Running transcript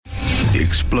The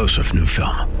explosive new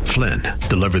film, Flynn,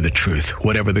 deliver the truth,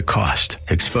 whatever the cost,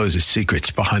 exposes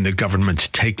secrets behind the government's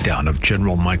takedown of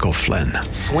General Michael Flynn.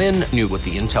 Flynn knew what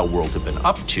the intel world had been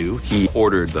up to. He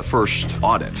ordered the first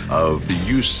audit of the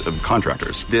use of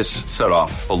contractors. This set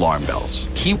off alarm bells.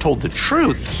 He told the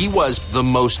truth. He was the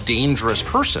most dangerous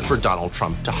person for Donald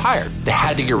Trump to hire. They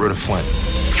had to get rid of Flynn.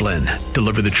 Flynn,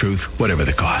 deliver the truth, whatever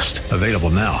the cost. Available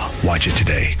now. Watch it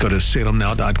today. Go to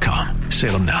salemnow.com.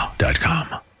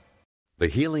 salemnow.com. The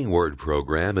Healing Word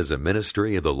program is a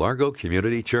ministry of the Largo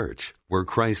Community Church, where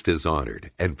Christ is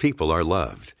honored and people are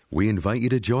loved. We invite you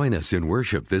to join us in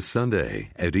worship this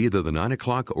Sunday at either the 9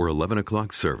 o'clock or 11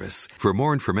 o'clock service. For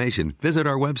more information, visit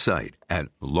our website at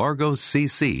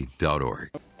largocc.org.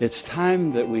 It's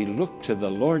time that we look to the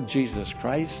Lord Jesus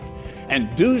Christ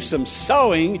and do some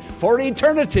sowing for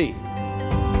eternity.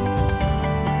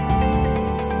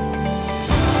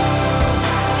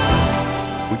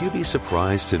 Would you be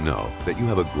surprised to know that you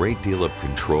have a great deal of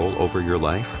control over your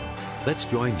life? Let's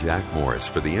join Jack Morris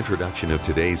for the introduction of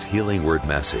today's Healing Word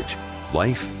message,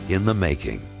 Life in the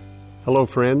Making. Hello,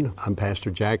 friend. I'm Pastor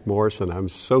Jack Morris, and I'm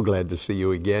so glad to see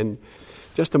you again.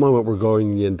 Just a moment, we're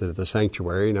going into the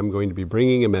sanctuary, and I'm going to be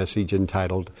bringing a message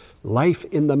entitled, Life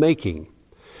in the Making.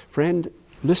 Friend,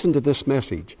 listen to this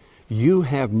message. You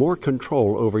have more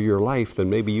control over your life than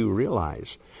maybe you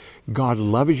realize. God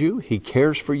loves you. He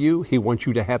cares for you. He wants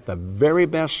you to have the very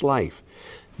best life.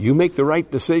 You make the right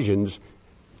decisions,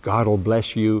 God will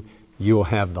bless you. You'll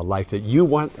have the life that you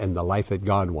want and the life that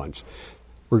God wants.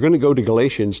 We're going to go to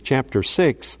Galatians chapter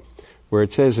 6, where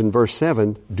it says in verse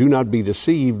 7, do not be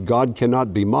deceived, God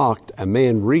cannot be mocked, a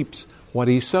man reaps what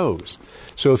he sows.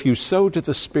 So if you sow to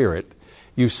the Spirit,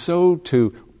 you sow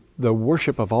to the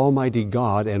worship of Almighty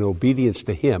God and obedience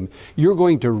to Him, you're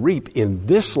going to reap in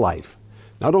this life.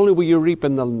 Not only will you reap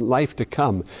in the life to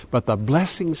come, but the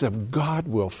blessings of God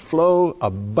will flow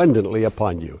abundantly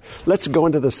upon you. Let's go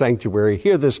into the sanctuary,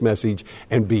 hear this message,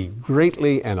 and be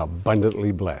greatly and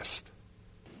abundantly blessed.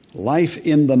 Life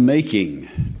in the making.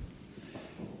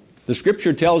 The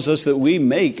Scripture tells us that we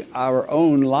make our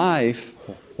own life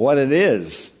what it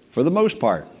is, for the most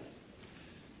part.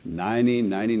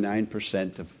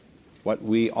 99% of what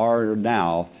we are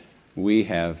now we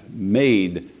have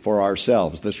made for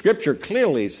ourselves. The Scripture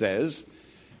clearly says,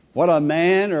 what a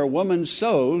man or woman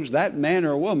sows, that man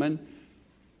or woman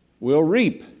will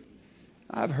reap.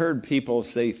 I've heard people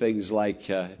say things like,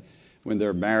 when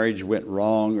their marriage went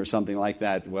wrong or something like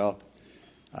that, well,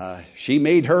 she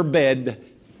made her bed,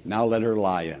 now let her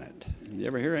lie in it. You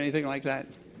ever hear anything like that?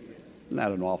 Isn't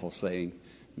that an awful saying?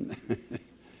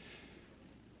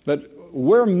 But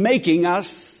we're making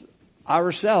us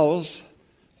ourselves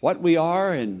what we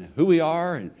are and who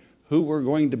who we're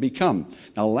going to become.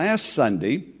 Now, last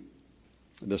Sunday,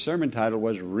 the sermon title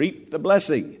was Reap the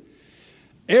Blessing.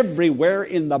 Everywhere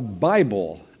in the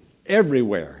Bible,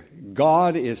 everywhere,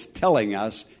 God is telling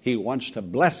us He wants to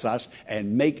bless us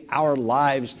and make our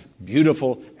lives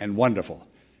beautiful and wonderful.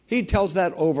 He tells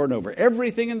that over and over.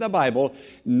 Everything in the Bible,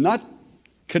 not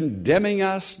condemning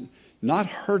us, not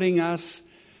hurting us,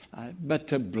 but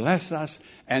to bless us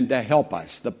and to help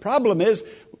us. The problem is,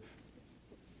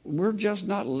 we're just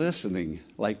not listening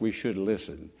like we should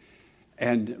listen,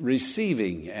 and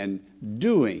receiving and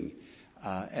doing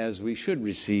as we should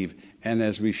receive and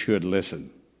as we should listen.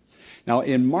 Now,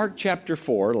 in Mark chapter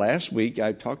 4, last week,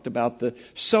 I talked about the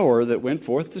sower that went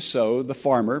forth to sow, the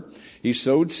farmer. He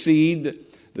sowed seed.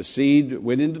 The seed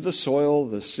went into the soil.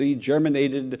 The seed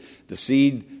germinated. The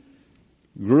seed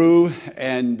grew,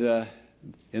 and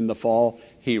in the fall,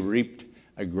 he reaped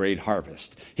a great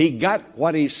harvest. He got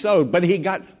what he sowed, but he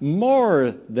got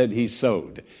more than he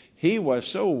sowed. He was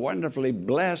so wonderfully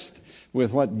blessed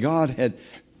with what God had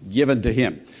given to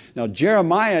him. Now,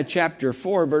 Jeremiah chapter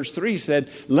 4, verse 3 said,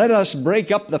 let us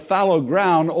break up the fallow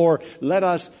ground, or let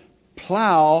us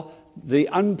plow the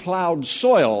unplowed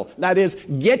soil. That is,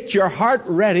 get your heart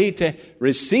ready to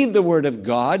receive the Word of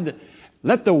God.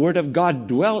 Let the Word of God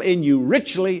dwell in you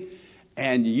richly,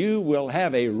 and you will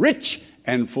have a rich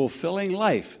and fulfilling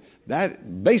life.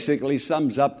 That basically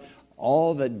sums up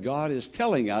all that God is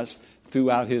telling us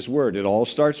throughout His Word. It all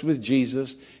starts with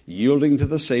Jesus yielding to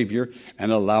the Savior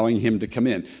and allowing Him to come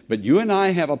in. But you and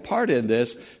I have a part in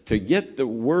this to get the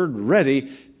Word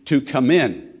ready to come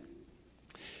in.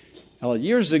 Now,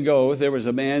 years ago, there was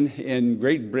a man in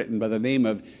Great Britain by the name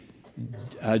of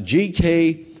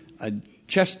G.K.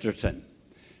 Chesterton,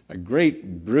 a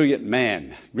great, brilliant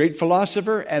man, great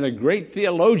philosopher, and a great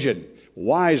theologian,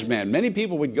 wise man. Many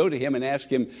people would go to him and ask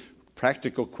him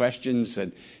practical questions,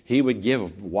 and he would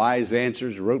give wise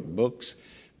answers, wrote books.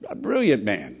 A brilliant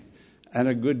man and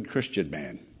a good Christian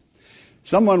man.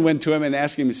 Someone went to him and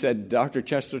asked him, he said, Dr.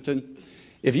 Chesterton,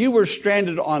 if you were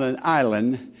stranded on an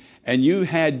island and you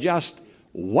had just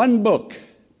one book,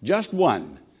 just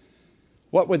one,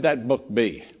 what would that book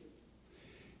be?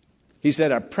 He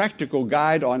said, a practical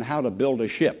guide on how to build a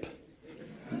ship.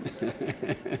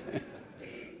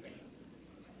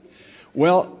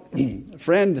 Well,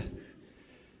 friend,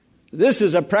 this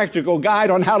is a practical guide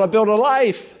on how to build a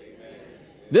life.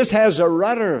 This has a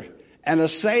rudder and a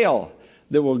sail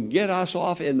that will get us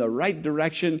off in the right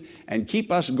direction and keep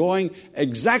us going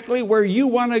exactly where you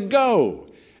want to go.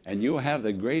 And you'll have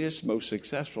the greatest, most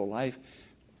successful life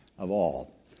of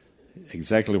all.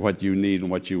 Exactly what you need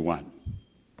and what you want.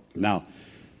 Now,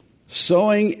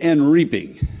 sowing and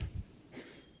reaping.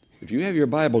 If you have your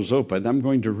Bibles open, I'm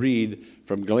going to read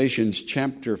from Galatians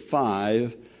chapter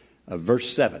 5,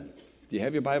 verse 7. Do you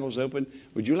have your Bibles open?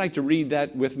 Would you like to read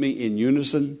that with me in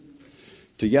unison?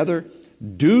 Together.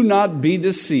 Do not be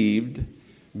deceived.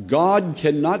 God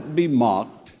cannot be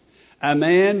mocked. A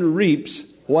man reaps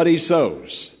what he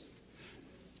sows.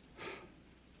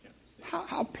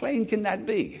 How plain can that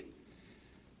be?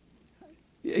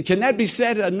 Can that be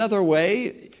said another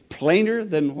way, plainer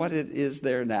than what it is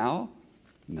there now?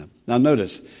 No. Now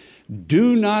notice,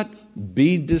 do not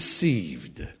be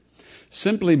deceived.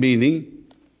 Simply meaning,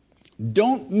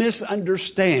 don't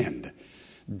misunderstand.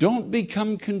 Don't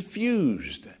become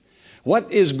confused.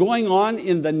 What is going on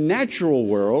in the natural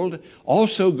world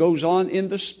also goes on in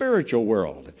the spiritual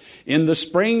world. In the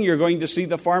spring, you're going to see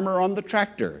the farmer on the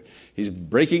tractor. He's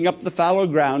breaking up the fallow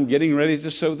ground, getting ready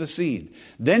to sow the seed.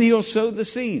 Then he'll sow the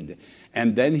seed,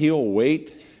 and then he'll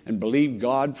wait and believe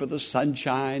God for the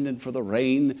sunshine and for the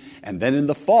rain. And then in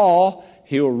the fall,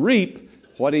 he'll reap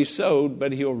what he sowed,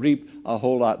 but he'll reap a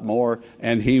whole lot more,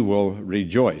 and he will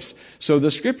rejoice. So the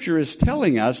Scripture is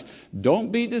telling us,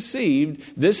 don't be deceived.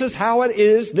 This is how it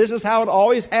is. This is how it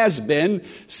always has been.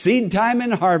 Seed time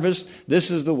and harvest, this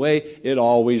is the way it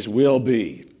always will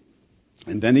be.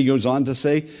 And then he goes on to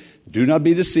say, do not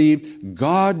be deceived.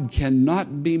 God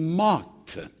cannot be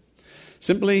mocked.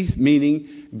 Simply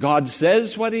meaning, God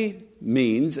says what he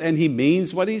means, and he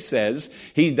means what he says.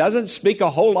 He doesn't speak a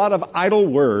whole lot of idle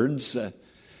words.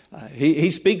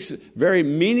 He speaks very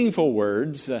meaningful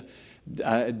words.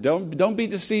 Don't be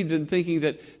deceived in thinking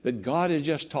that God is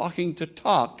just talking to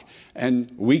talk,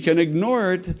 and we can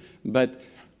ignore it, but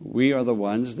we are the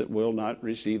ones that will not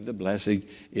receive the blessing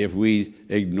if we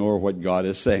ignore what God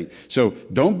is saying. So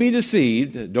don't be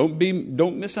deceived.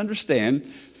 Don't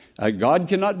misunderstand. God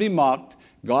cannot be mocked.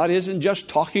 God isn't just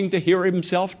talking to hear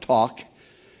himself talk.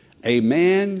 A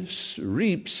man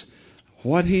reaps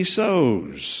what he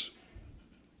sows.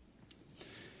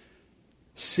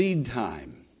 Seed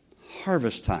time,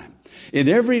 harvest time. In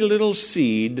every little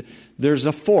seed, there's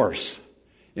a force.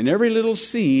 In every little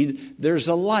seed, there's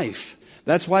a life.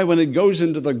 That's why when it goes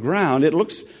into the ground,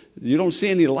 you don't see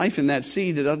any life in that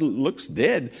seed. It looks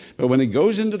dead. But when it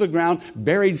goes into the ground,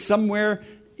 buried somewhere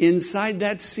inside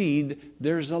that seed,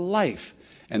 there's a life.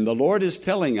 And the Lord is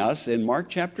telling us in Mark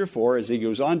chapter 4, as he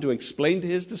goes on to explain to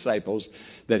his disciples,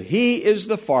 that he is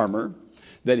the farmer,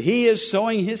 that he is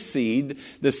sowing his seed.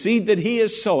 The seed that he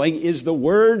is sowing is the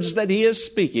words that he is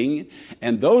speaking,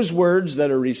 and those words that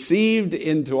are received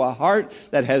into a heart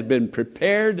that has been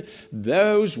prepared,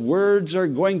 those words are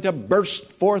going to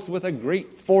burst forth with a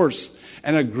great force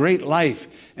and a great life,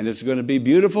 and it's going to be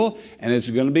beautiful and it's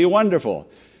going to be wonderful.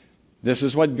 This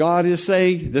is what God is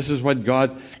saying. This is what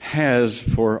God has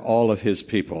for all of his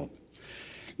people.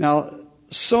 Now,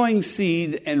 sowing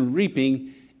seed and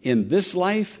reaping in this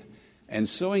life, and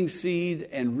sowing seed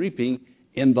and reaping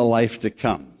in the life to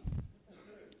come.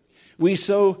 We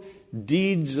sow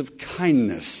deeds of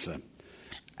kindness,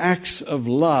 acts of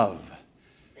love,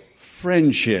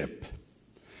 friendship.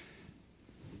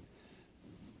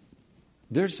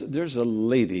 There's a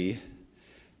lady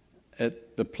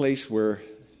at the place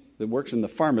that works in the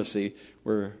pharmacy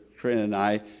where Corinne and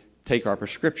I take our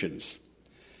prescriptions.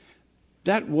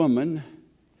 That woman,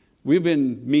 we've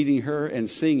been meeting her and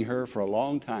seeing her for a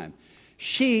long time.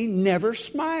 She never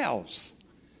smiles.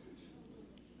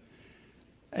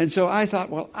 And so I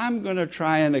thought, well, I'm going to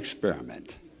try an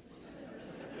experiment.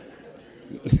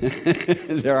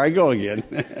 There I go again.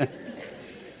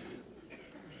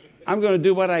 I'm going to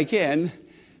do what I can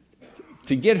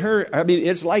to get her. I mean,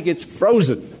 it's like it's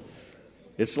frozen.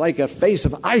 It's like a face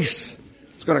of ice.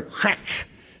 It's going to crack,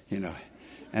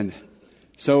 And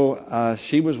so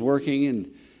she was working,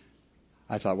 and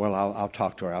I thought, well, I'll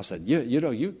talk to her. I said,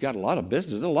 you've got a lot of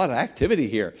business. There's a lot of activity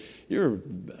here.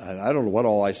 I don't know what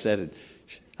all I said. And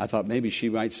I thought maybe she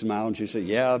might smile, and she said,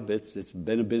 yeah, it's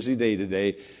been a busy day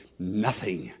today.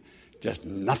 Nothing, just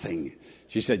nothing.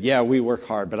 She said, yeah, we work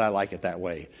hard, but I like it that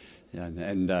way.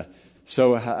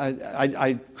 So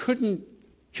I couldn't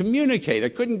communicate. I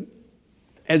couldn't.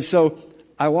 And so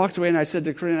I walked away and I said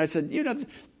to Corinne, I said,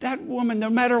 that woman, no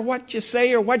matter what you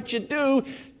say or what you do,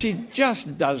 she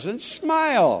just doesn't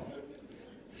smile.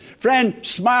 Friend,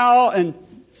 smile and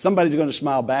somebody's going to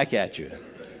smile back at you.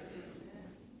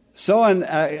 So an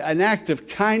act of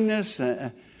kindness,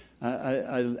 an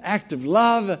act of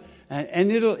love,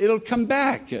 and it'll come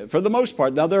back for the most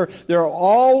part. Now, there are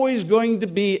always going to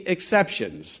be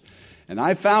exceptions. And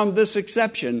I found this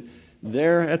exception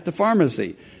there at the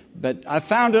pharmacy. But I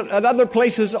found it at other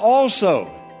places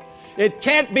also. It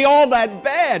can't be all that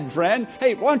bad, friend.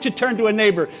 Hey, why don't you turn to a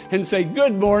neighbor and say,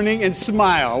 good morning, and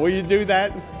smile. Will you do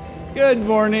that? Good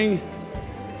morning.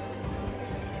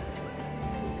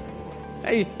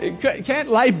 Hey, can't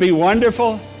life be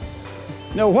wonderful?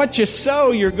 No, what you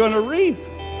sow, you're going to reap.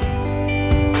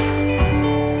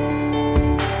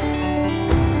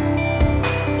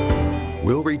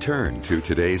 We'll return to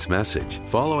today's message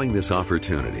following this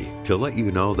opportunity to let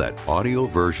you know that audio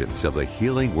versions of the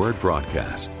Healing Word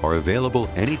broadcast are available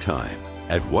anytime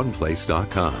at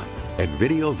oneplace.com, and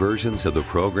video versions of the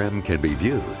program can be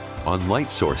viewed on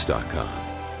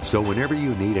lightsource.com. So whenever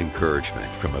you need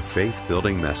encouragement from a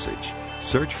faith-building message,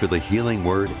 search for the Healing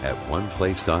Word at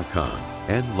oneplace.com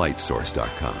and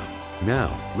lightsource.com.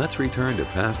 Now, let's return to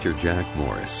Pastor Jack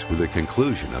Morris with the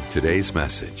conclusion of today's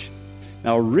message.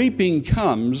 Now, reaping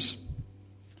comes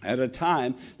at a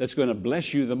time that's going to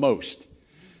bless you the most.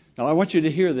 Now, I want you to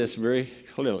hear this very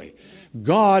clearly.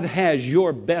 God has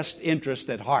your best interest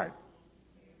at heart.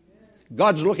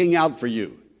 God's looking out for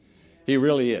you. He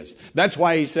really is. That's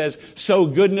why he says, sow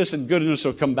goodness and goodness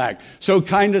will come back. Sow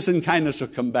kindness and kindness will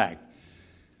come back.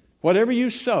 Whatever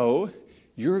you sow,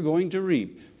 you're going to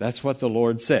reap. That's what the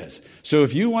Lord says. So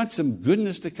if you want some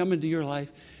goodness to come into your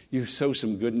life, you sow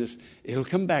some goodness, it'll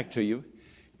come back to you.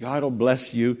 God will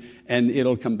bless you, and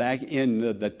it'll come back in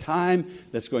the time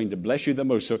that's going to bless you the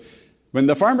most. So when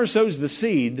the farmer sows the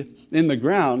seed in the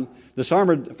ground, the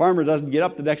farmer doesn't get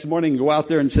up the next morning and go out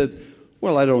there and say,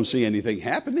 well, I don't see anything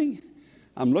happening.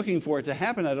 I'm looking for it to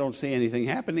happen. I don't see anything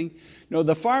happening. No,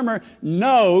 the farmer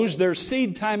knows there's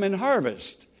seed time and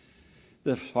harvest.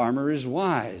 The farmer is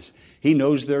wise. He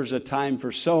knows there's a time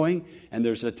for sowing and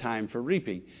there's a time for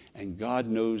reaping. And God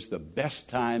knows the best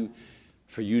time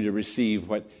for you to receive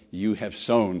what you have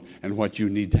sown and what you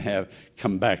need to have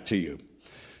come back to you.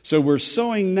 So we're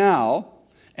sowing now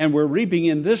and we're reaping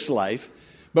in this life,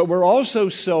 but we're also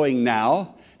sowing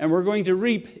now and we're going to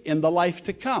reap in the life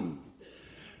to come.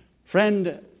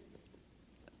 Friend,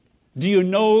 do you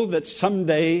know that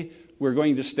someday we're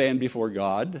going to stand before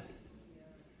God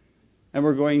and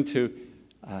we're going to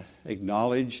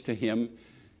acknowledge to Him,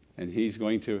 and He's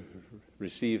going to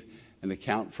receive an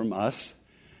account from us?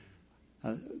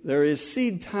 There is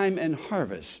seed time and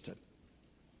harvest.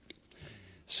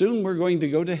 Soon we're going to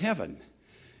go to heaven,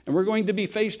 and we're going to be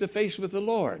face to face with the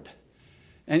Lord.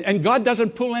 And God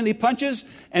doesn't pull any punches,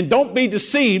 and don't be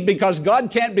deceived, because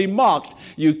God can't be mocked.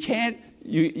 You can't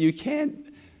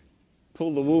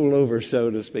pull the wool over, so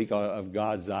to speak, of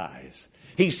God's eyes.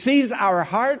 He sees our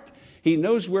heart. He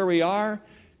knows where we are.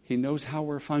 He knows how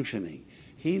we're functioning.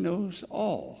 He knows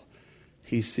all.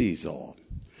 He sees all.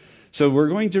 So we're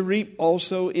going to reap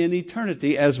also in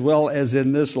eternity as well as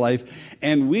in this life.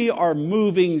 And we are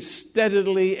moving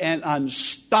steadily and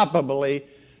unstoppably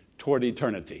toward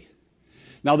eternity.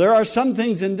 Now, there are some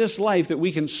things in this life that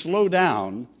we can slow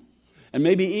down and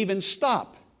maybe even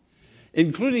stop,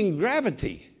 including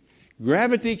gravity.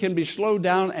 Gravity can be slowed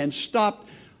down and stopped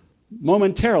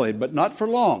momentarily, but not for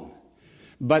long.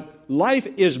 But life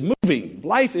is moving.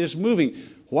 Life is moving.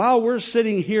 While we're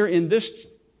sitting here in this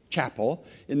chapel,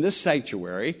 in this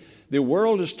sanctuary, the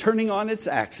world is turning on its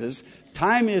axis.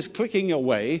 Time is clicking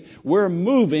away. We're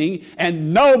moving,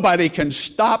 and nobody can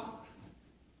stop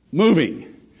moving.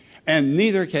 And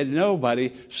neither can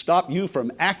nobody stop you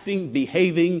from acting,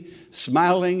 behaving,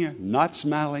 smiling, not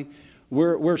smiling.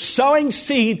 We're sowing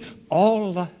seed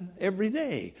every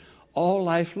day, all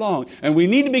life long. And we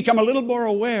need to become a little more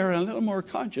aware and a little more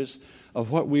conscious of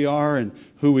what we are and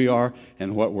who we are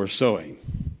and what we're sowing.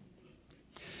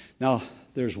 Now,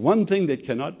 there's one thing that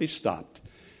cannot be stopped,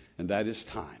 and that is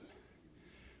time.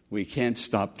 We can't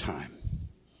stop time.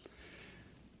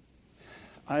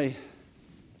 I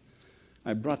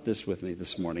brought this with me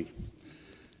this morning.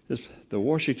 This, the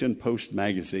Washington Post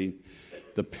magazine,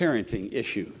 the parenting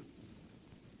issue.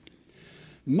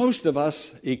 Most of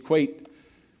us equate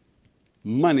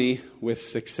money with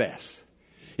success.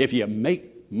 If you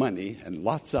make money, and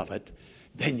lots of it,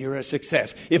 then you're a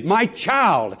success. If my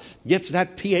child gets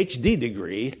that PhD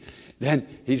degree, then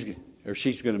he's or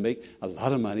she's going to make a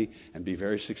lot of money and be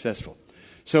very successful.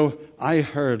 So I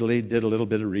hurriedly did a little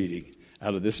bit of reading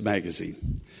out of this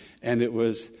magazine. And it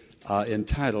was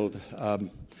entitled,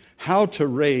 How to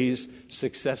Raise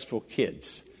Successful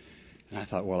Kids. And I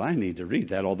thought, well, I need to read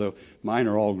that, although mine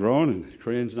are all grown and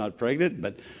Corinne's not pregnant.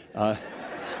 But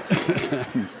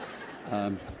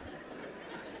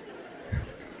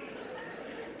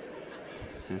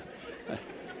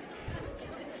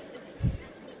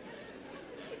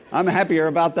I'm happier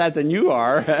about that than you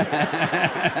are.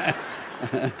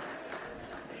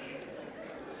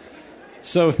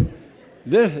 So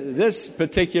this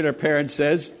particular parent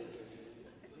says,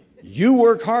 you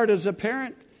work hard as a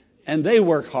parent, and they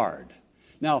work hard.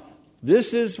 Now,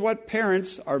 this is what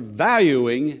parents are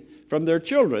valuing from their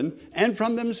children and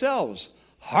from themselves.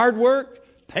 Hard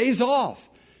work pays off.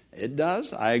 It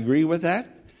does. I agree with that.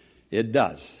 It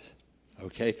does.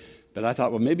 Okay? But I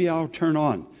thought, well, maybe I'll turn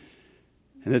on.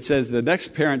 And it says, the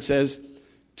next parent says,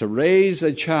 to raise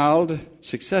a child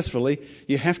successfully,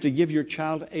 you have to give your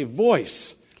child a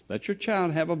voice. Let your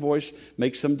child have a voice,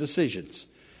 make some decisions.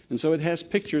 And so it has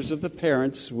pictures of the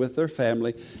parents with their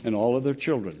family and all of their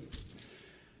children.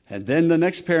 And then the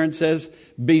next parent says,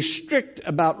 be strict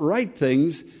about right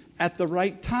things at the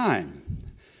right time.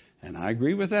 And I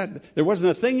agree with that. There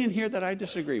wasn't a thing in here that I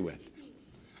disagree with.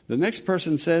 The next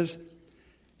person says,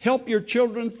 help your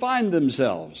children find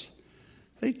themselves.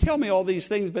 They tell me all these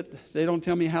things, but they don't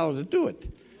tell me how to do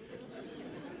it.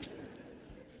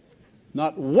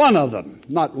 Not one of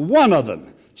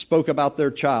them spoke about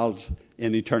their child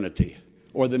in eternity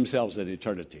or themselves in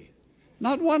eternity.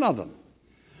 Not one of them.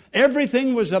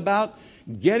 Everything was about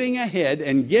getting ahead,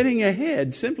 and getting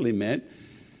ahead simply meant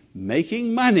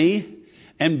making money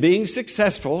and being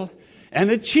successful and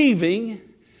achieving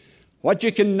what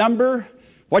you can number,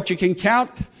 what you can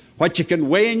count, what you can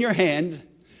weigh in your hand.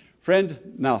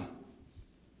 Friend, now,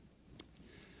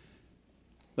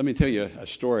 let me tell you a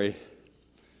story.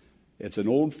 It's an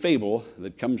old fable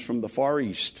that comes from the Far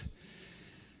East.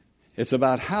 It's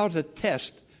about how to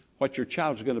test what your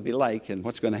child's going to be like and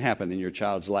what's going to happen in your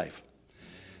child's life.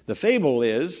 The fable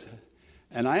is,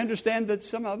 and I understand that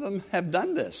some of them have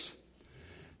done this.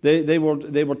 They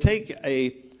will take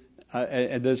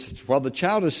while the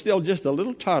child is still just a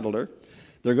little toddler,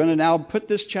 they're going to now give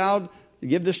this child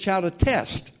a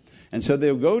test. And so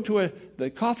they'll go to the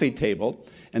coffee table,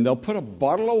 and they'll put a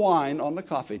bottle of wine on the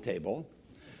coffee table.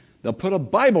 They'll put a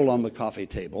Bible on the coffee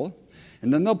table,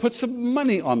 and then they'll put some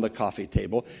money on the coffee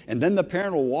table, and then the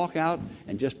parent will walk out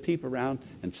and just peep around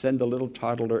and send the little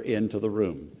toddler into the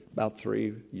room, about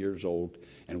 3 years old,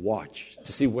 and watch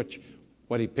to see what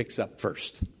he picks up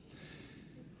first.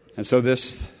 And so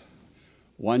this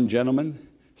one gentleman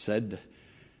said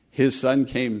his son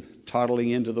came toddling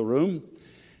into the room,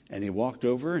 and he walked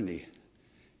over and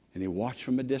he watched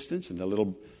from a distance, and the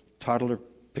little toddler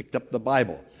picked up the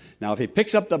Bible. Now, if he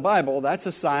picks up the Bible, that's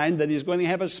a sign that he's going to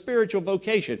have a spiritual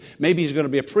vocation. Maybe he's going to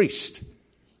be a priest.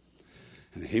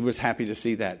 And he was happy to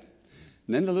see that.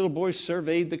 And then the little boy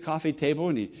surveyed the coffee table,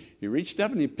 and he reached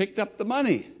up and he picked up the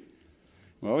money.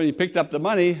 Well, when he picked up the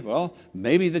money, well,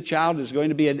 maybe the child is going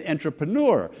to be an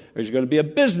entrepreneur, or he's going to be a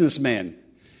businessman.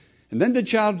 And then the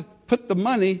child put the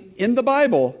money in the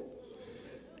Bible.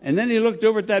 And then he looked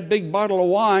over at that big bottle of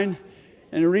wine,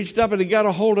 and he reached up and he got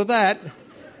a hold of that,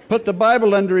 put the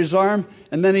Bible under his arm,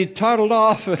 and then he toddled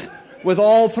off with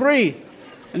all three.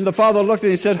 And the father looked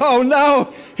and he said, oh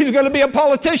no, he's going to be a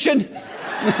politician.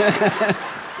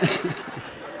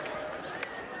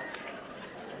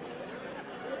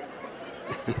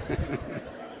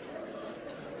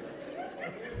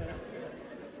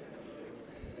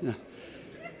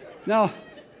 Now,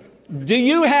 do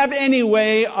you have any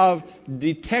way of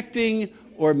detecting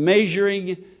or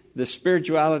measuring the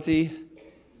spirituality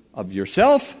of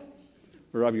yourself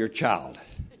or of your child?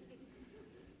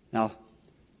 Now,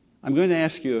 I'm going to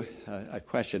ask you a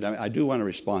question. I do want a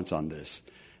response on this,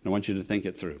 and I want you to think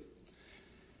it through.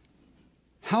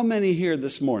 How many here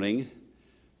this morning,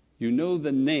 you know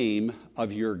the name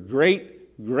of your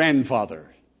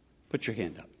great-grandfather? Put your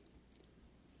hand up.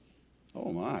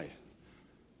 Oh, my.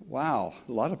 Wow,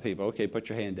 a lot of people. Okay, put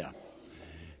your hand down.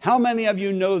 How many of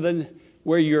you know then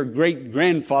where your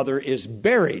great-grandfather is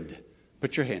buried?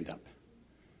 Put your hand up.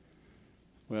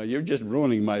 Well, you're just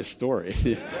ruining my story.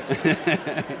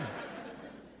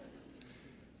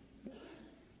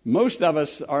 Most of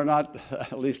us are not,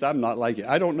 at least I'm not like you.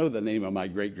 I don't know the name of my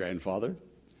great-grandfather.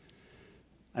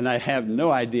 And I have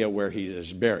no idea where he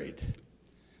is buried.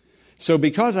 So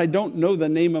because I don't know the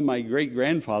name of my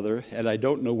great-grandfather and I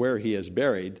don't know where he is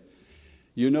buried,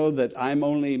 you know that I'm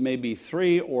only maybe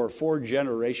 3 or 4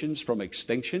 generations from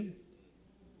extinction.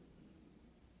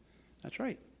 That's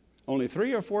right. Only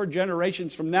 3 or 4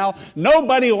 generations from now,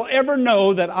 nobody will ever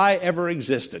know that I ever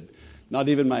existed. Not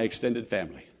even my extended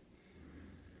family.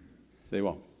 They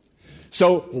won't.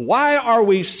 So why are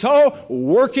we so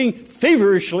working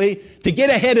feverishly to get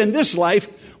ahead in this life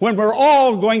when we're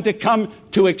all going to come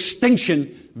to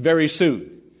extinction very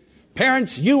soon?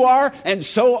 Parents, you are, and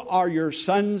so are your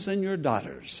sons and your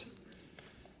daughters.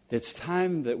 It's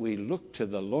time that we look to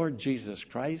the Lord Jesus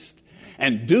Christ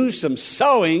and do some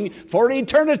sowing for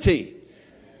eternity.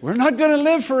 We're not going to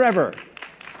live forever.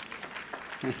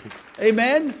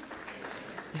 Amen?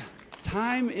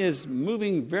 Time is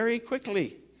moving very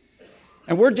quickly.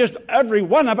 And every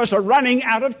one of us are running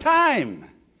out of time.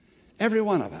 Every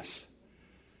one of us.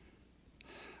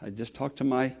 I just talked to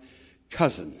my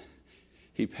cousin.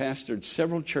 He pastored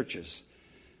several churches.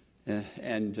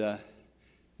 And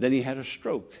then he had a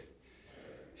stroke.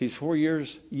 He's 4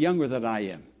 years younger than I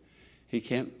am. He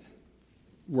can't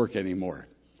work anymore.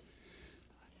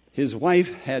 His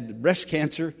wife had breast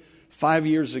cancer 5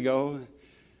 years ago.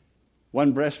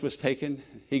 One breast was taken.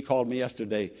 He called me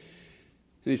yesterday.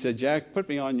 And he said, Jack, put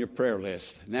me on your prayer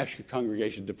list and ask your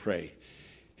congregation to pray.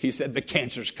 He said, the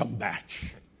cancer's come back.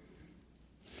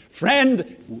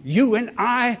 Friend, you and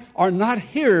I are not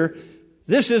here.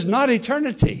 This is not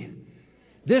eternity.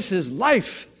 This is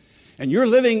life. And you're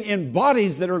living in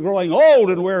bodies that are growing old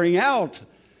and wearing out.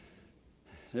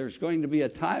 There's going to be a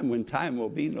time when time will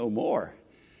be no more.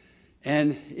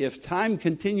 And if time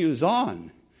continues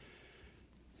on,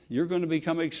 you're going to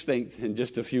become extinct in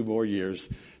just a few more years,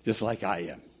 just like I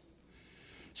am.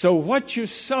 So what you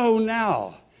sow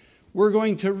now, we're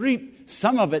going to reap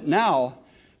some of it now,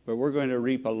 but we're going to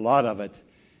reap a lot of it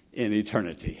in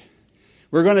eternity.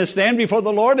 We're going to stand before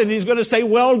the Lord, and He's going to say,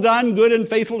 well done, good and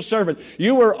faithful servant.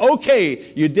 You were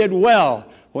okay. You did well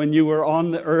when you were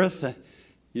on the earth.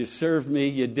 You served me.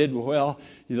 You did well.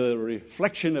 The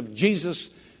reflection of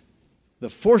Jesus, the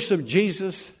force of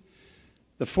Jesus,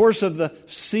 the force of the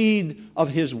seed of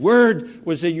His Word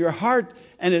was in your heart,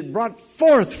 and it brought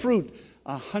forth fruit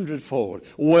 100-fold.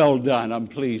 Well done. I'm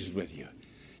pleased with you.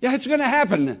 Yeah, it's going to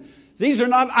happen. These are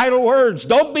not idle words.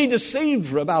 Don't be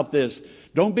deceived about this.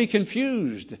 Don't be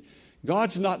confused.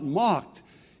 God's not mocked.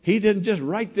 He didn't just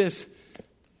write this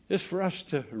just for us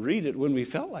to read it when we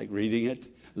felt like reading it.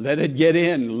 Let it get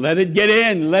in. Let it get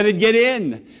in. Let it get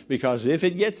in. Because if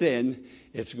it gets in,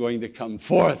 it's going to come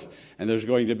forth, and there's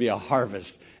going to be a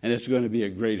harvest, and it's going to be a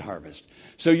great harvest.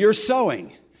 So you're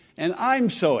sowing, and I'm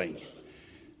sowing.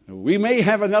 We may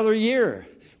have another year.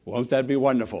 Won't that be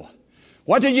wonderful?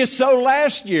 What did you sow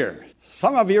last year?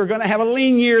 Some of you are going to have a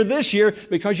lean year this year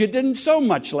because you didn't sow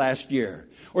much last year.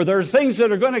 Or there are things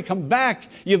that are going to come back.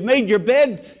 You've made your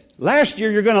bed last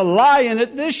year. You're going to lie in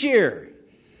it this year.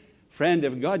 Friend,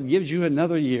 if God gives you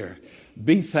another year,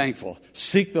 be thankful.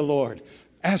 Seek the Lord.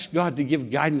 Ask God to give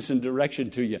guidance and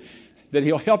direction to you. That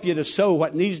He'll help you to sow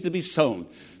what needs to be sown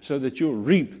so that you'll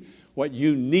reap what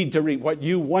you need to reap, what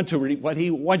you want to reap, what He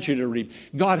wants you to reap.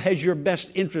 God has your best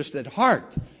interest at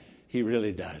heart. He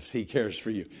really does. He cares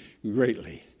for you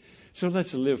greatly. So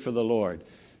let's live for the Lord.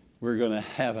 We're going to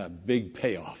have a big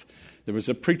payoff. There was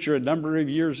a preacher a number of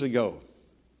years ago,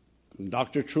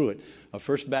 Dr. Truett, of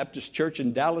First Baptist Church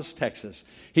in Dallas, Texas.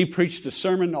 He preached a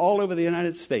sermon all over the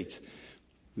United States.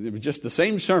 It was just the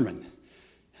same sermon.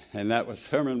 And that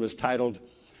sermon was titled,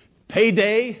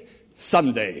 Payday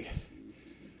Someday.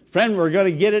 Friend, we're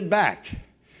going to get it back.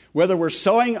 Whether we're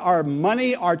sowing our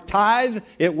money, our tithe,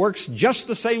 it works just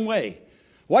the same way.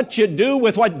 What you do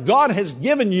with what God has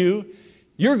given you,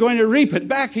 you're going to reap it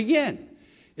back again.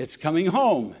 It's coming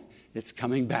home. It's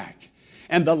coming back.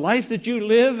 And the life that you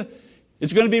live,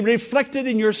 it's going to be reflected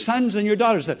in your sons and your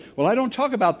daughters. Well, I don't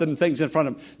talk about them things in front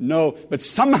of them. No, but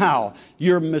somehow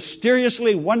you're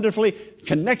mysteriously, wonderfully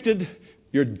connected.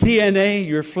 Your DNA,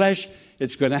 your flesh,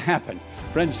 it's going to happen.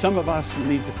 Friends, some of us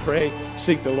need to pray,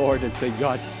 seek the Lord, and say,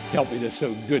 God, help me to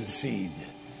sow good seed.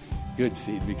 Good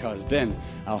seed, because then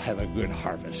I'll have a good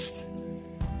harvest.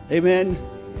 Amen?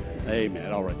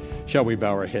 Amen. All right. Shall we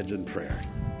bow our heads in prayer?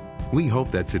 We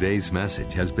hope that today's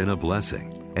message has been a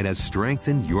blessing and has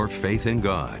strengthened your faith in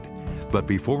God. But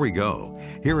before we go,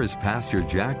 here is Pastor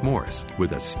Jack Morris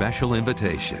with a special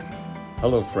invitation.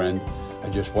 Hello, friend. I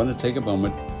just want to take a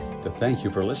moment to thank you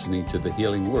for listening to the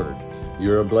Healing Word.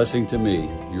 You're a blessing to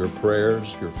me. Your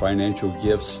prayers, your financial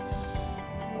gifts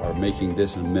are making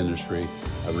this ministry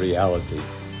a reality,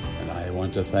 and I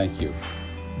want to thank you.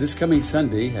 This coming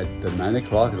Sunday at the 9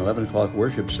 o'clock and 11 o'clock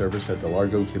worship service at the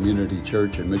Largo Community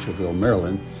Church in Mitchellville,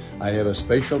 Maryland, I have a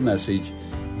special message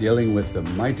dealing with the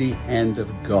mighty hand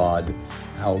of God,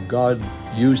 how God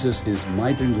uses His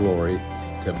might and glory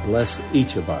to bless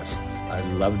each of us. I'd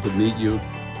love to meet you.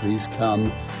 Please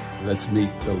come. Let's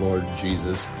meet the Lord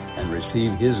Jesus and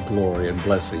receive His glory and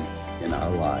blessing in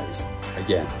our lives.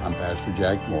 Again, I'm Pastor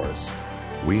Jack Morris.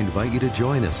 We invite you to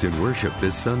join us in worship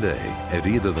this Sunday at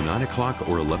either the 9 o'clock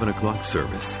or 11 o'clock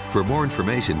service. For more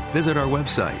information, visit our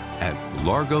website at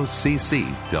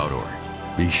largocc.org.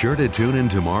 Be sure to tune in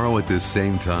tomorrow at this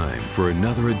same time for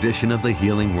another edition of The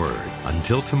Healing Word.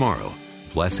 Until tomorrow,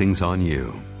 blessings on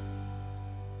you.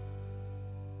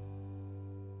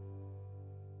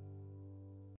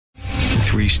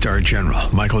 Three-star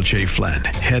General Michael J. Flynn,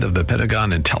 head of the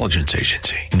Pentagon Intelligence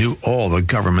Agency, knew all the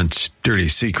government's dirty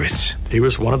secrets. He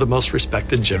was one of the most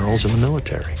respected generals in the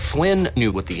military. Flynn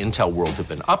knew what the intel world had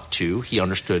been up to. He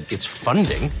understood its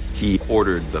funding. He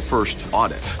ordered the first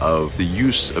audit of the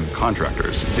use of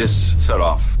contractors. This set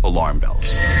off alarm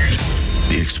bells.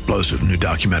 The explosive new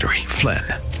documentary, Flynn,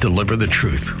 Deliver the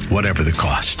Truth, Whatever the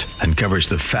Cost, uncovers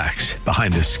the facts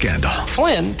behind this scandal.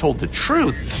 Flynn told the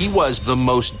truth. He was the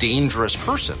most dangerous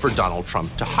person for Donald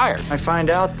Trump to hire. I find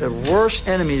out the worst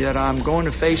enemy that I'm going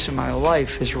to face in my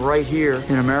life is right here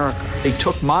in America. They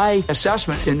took my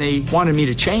assessment and they wanted me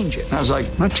to change it. And I was like,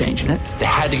 I'm not changing it. They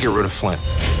had to get rid of Flynn.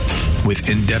 With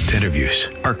in-depth interviews,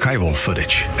 archival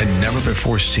footage, and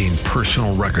never-before-seen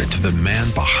personal records of the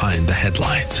man behind the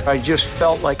headlines. I just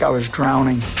felt like I was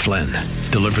drowning. Flynn,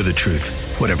 Deliver the Truth,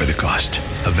 Whatever the Cost.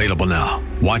 Available now.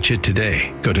 Watch it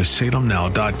today. Go to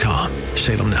salemnow.com.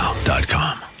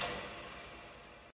 salemnow.com.